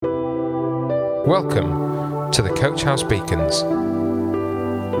Welcome to the Coach House Beacons.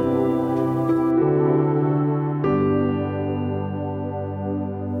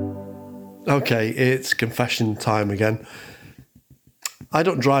 Okay, it's confession time again. I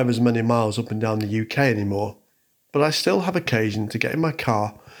don't drive as many miles up and down the UK anymore, but I still have occasion to get in my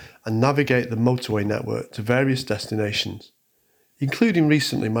car and navigate the motorway network to various destinations, including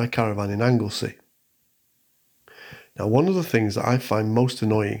recently my caravan in Anglesey. Now, one of the things that I find most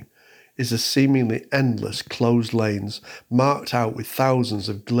annoying is the seemingly endless closed lanes marked out with thousands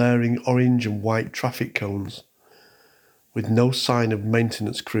of glaring orange and white traffic cones, with no sign of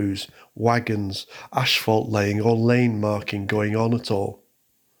maintenance crews, wagons, asphalt laying or lane marking going on at all.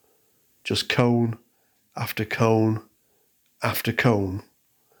 Just cone after cone after cone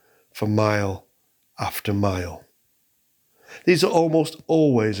for mile after mile. These are almost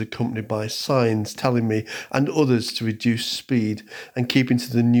always accompanied by signs telling me and others to reduce speed and keep into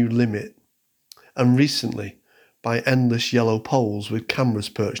the new limit, and recently by endless yellow poles with cameras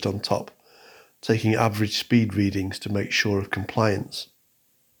perched on top, taking average speed readings to make sure of compliance.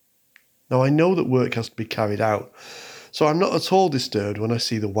 Now, I know that work has to be carried out, so I'm not at all disturbed when I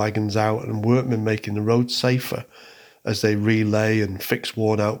see the wagons out and workmen making the road safer as they relay and fix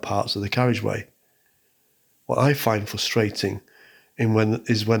worn-out parts of the carriageway. What I find frustrating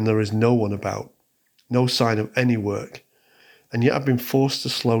is when there is no one about, no sign of any work, and yet I've been forced to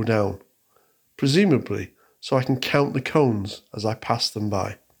slow down, presumably so I can count the cones as I pass them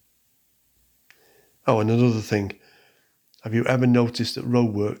by. Oh, and another thing, have you ever noticed that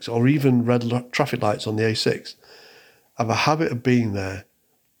roadworks or even red traffic lights on the A6 have a habit of being there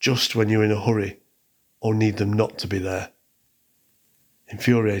just when you're in a hurry or need them not to be there?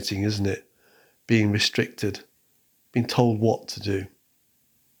 Infuriating, isn't it? Being restricted, being told what to do.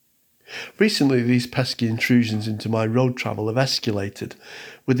 Recently, these pesky intrusions into my road travel have escalated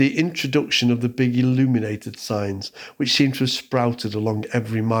with the introduction of the big illuminated signs which seem to have sprouted along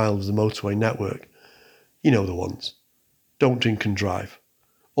every mile of the motorway network. You know the ones. Don't drink and drive.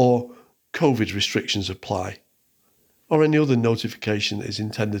 Or COVID restrictions apply. Or any other notification that is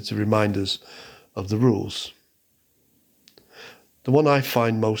intended to remind us of the rules. The one I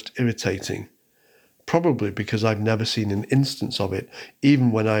find most irritating, probably because I've never seen an instance of it,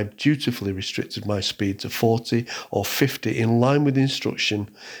 even when I've dutifully restricted my speed to 40 or 50 in line with instruction,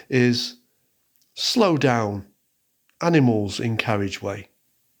 is slow down, animals in carriageway.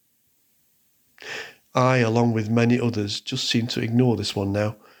 I, along with many others, just seem to ignore this one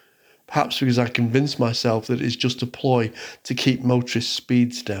now, perhaps because I convince myself that it is just a ploy to keep motorists'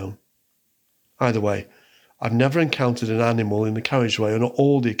 speeds down. Either way, I've never encountered an animal in the carriageway on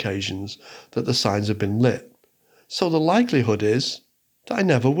all the occasions that the signs have been lit, so the likelihood is that I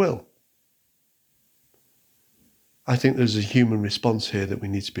never will. I think there's a human response here that we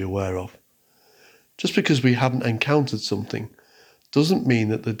need to be aware of. Just because we haven't encountered something doesn't mean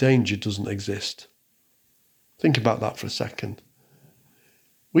that the danger doesn't exist. Think about that for a second.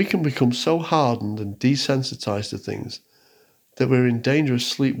 We can become so hardened and desensitized to things that we're in danger of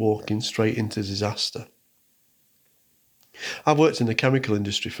sleepwalking straight into disaster. I've worked in the chemical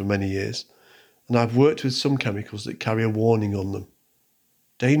industry for many years, and I've worked with some chemicals that carry a warning on them.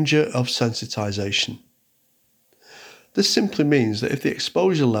 Danger of sensitization. This simply means that if the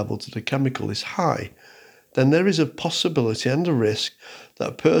exposure level to the chemical is high, then there is a possibility and a risk that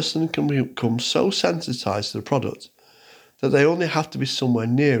a person can become so sensitized to the product that they only have to be somewhere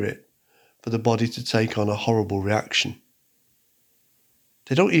near it for the body to take on a horrible reaction.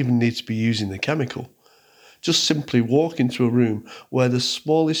 They don't even need to be using the chemical. Just simply walk into a room where the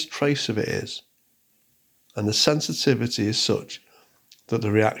smallest trace of it is, and the sensitivity is such that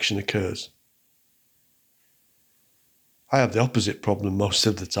the reaction occurs. I have the opposite problem most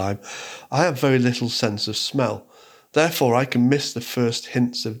of the time. I have very little sense of smell. Therefore, I can miss the first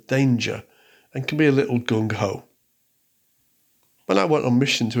hints of danger and can be a little gung-ho. When I went on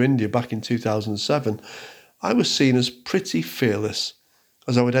mission to India back in 2007, I was seen as pretty fearless,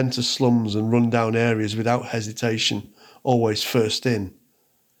 as I would enter slums and run down areas without hesitation, always first in,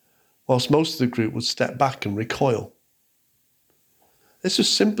 whilst most of the group would step back and recoil. This was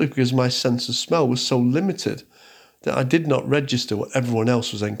simply because my sense of smell was so limited that I did not register what everyone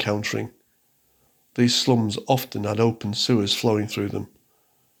else was encountering. These slums often had open sewers flowing through them.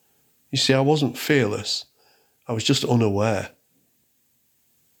 You see, I wasn't fearless, I was just unaware.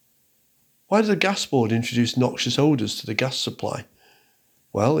 Why did the gas board introduce noxious odours to the gas supply?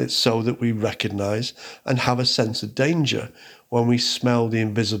 Well, it's so that we recognise and have a sense of danger when we smell the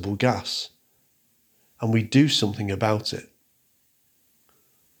invisible gas, and we do something about it.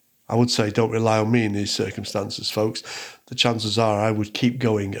 I would say don't rely on me in these circumstances, folks. The chances are I would keep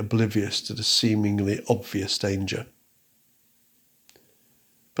going oblivious to the seemingly obvious danger.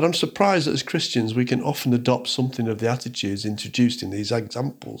 But I'm surprised that as Christians we can often adopt something of the attitudes introduced in these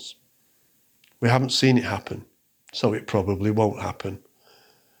examples. We haven't seen it happen, so it probably won't happen.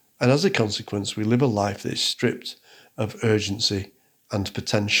 And as a consequence, we live a life that is stripped of urgency and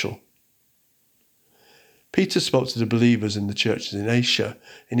potential. Peter spoke to the believers in the churches in Asia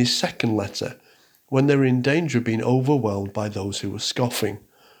in his second letter when they were in danger of being overwhelmed by those who were scoffing,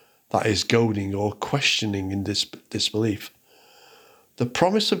 that is, goading or questioning in disbelief. The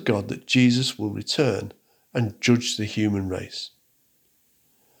promise of God that Jesus will return and judge the human race.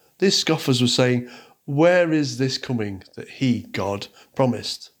 These scoffers were saying, where is this coming that he, God,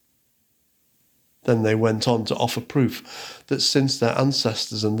 promised? Then they went on to offer proof that since their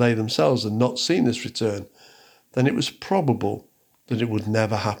ancestors and they themselves had not seen this return, then it was probable that it would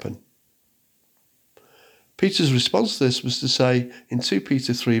never happen. Peter's response to this was to say in 2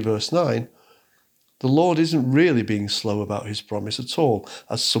 Peter 3 verse 9, the Lord isn't really being slow about his promise at all,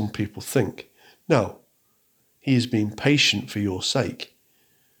 as some people think. No, he is being patient for your sake.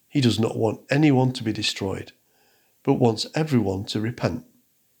 He does not want anyone to be destroyed, but wants everyone to repent.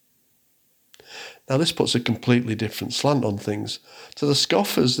 Now this puts a completely different slant on things. To the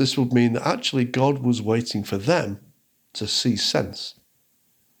scoffers, this would mean that actually God was waiting for them to see sense.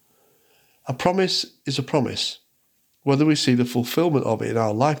 A promise is a promise, whether we see the fulfillment of it in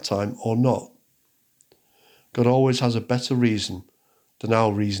our lifetime or not. God always has a better reason than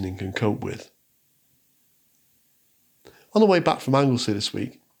our reasoning can cope with. On the way back from Anglesey this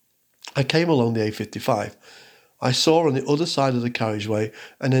week, I came along the A55. I saw on the other side of the carriageway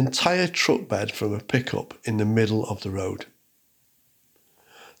an entire truck bed from a pickup in the middle of the road.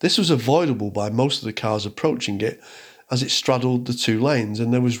 This was avoidable by most of the cars approaching it as it straddled the two lanes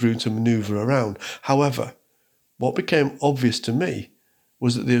and there was room to manoeuvre around. However, what became obvious to me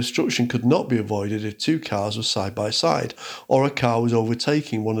was that the obstruction could not be avoided if two cars were side by side or a car was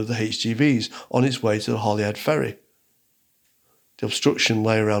overtaking one of the HGVs on its way to the Holyhead Ferry. The obstruction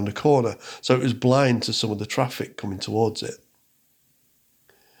lay around the corner, so it was blind to some of the traffic coming towards it.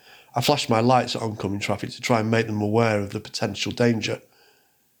 I flashed my lights at oncoming traffic to try and make them aware of the potential danger,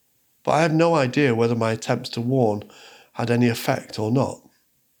 but I have no idea whether my attempts to warn had any effect or not.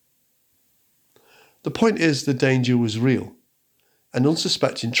 The point is the danger was real, and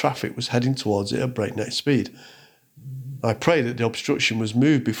unsuspecting traffic was heading towards it at breakneck speed. I pray that the obstruction was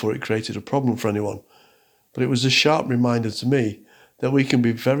moved before it created a problem for anyone, but it was a sharp reminder to me that we can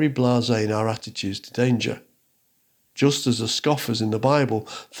be very blasé in our attitudes to danger, just as the scoffers in the Bible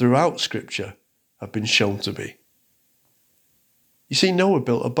throughout Scripture have been shown to be. You see, Noah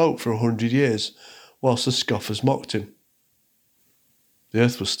built a boat for 100 years whilst the scoffers mocked him. The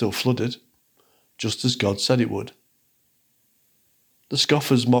earth was still flooded, just as God said it would. The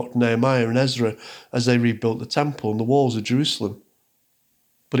scoffers mocked Nehemiah and Ezra as they rebuilt the temple and the walls of Jerusalem,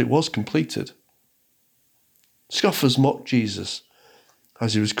 but it was completed. Scoffers mocked Jesus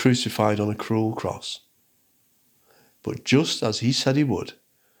as he was crucified on a cruel cross. But just as he said he would,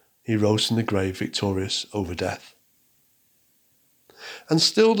 he rose from the grave victorious over death. And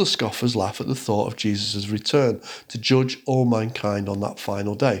still the scoffers laugh at the thought of Jesus' return to judge all mankind on that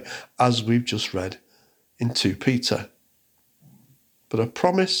final day, as we've just read in 2 Peter. But a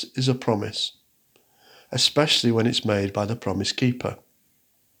promise is a promise, especially when it's made by the promise keeper.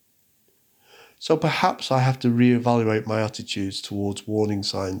 So perhaps I have to reevaluate my attitudes towards warning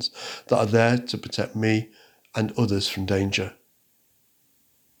signs that are there to protect me and others from danger.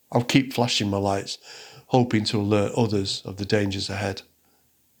 I'll keep flashing my lights, hoping to alert others of the dangers ahead.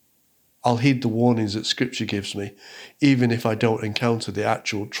 I'll heed the warnings that Scripture gives me, even if I don't encounter the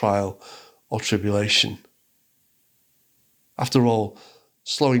actual trial or tribulation. After all,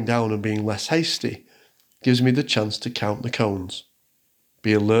 slowing down and being less hasty gives me the chance to count the cones,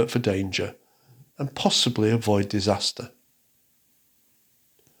 be alert for danger, and possibly avoid disaster.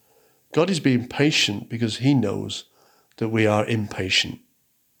 God is being patient because he knows that we are impatient.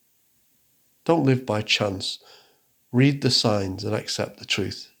 Don't live by chance. Read the signs and accept the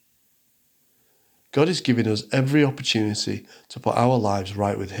truth. God is giving us every opportunity to put our lives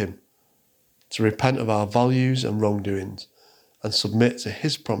right with him, to repent of our values and wrongdoings, and submit to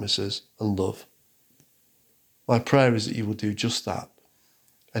his promises and love. My prayer is that you will do just that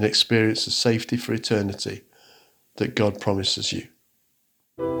and experience the safety for eternity that God promises you.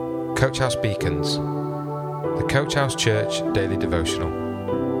 Coach House Beacons, the Coach House Church Daily Devotional.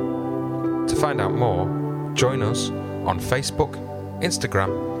 To find out more, join us on Facebook, Instagram,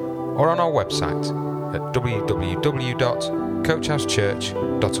 or on our website at www.coachhouse.church.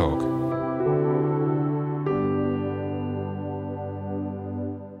 coachhousechurch.org.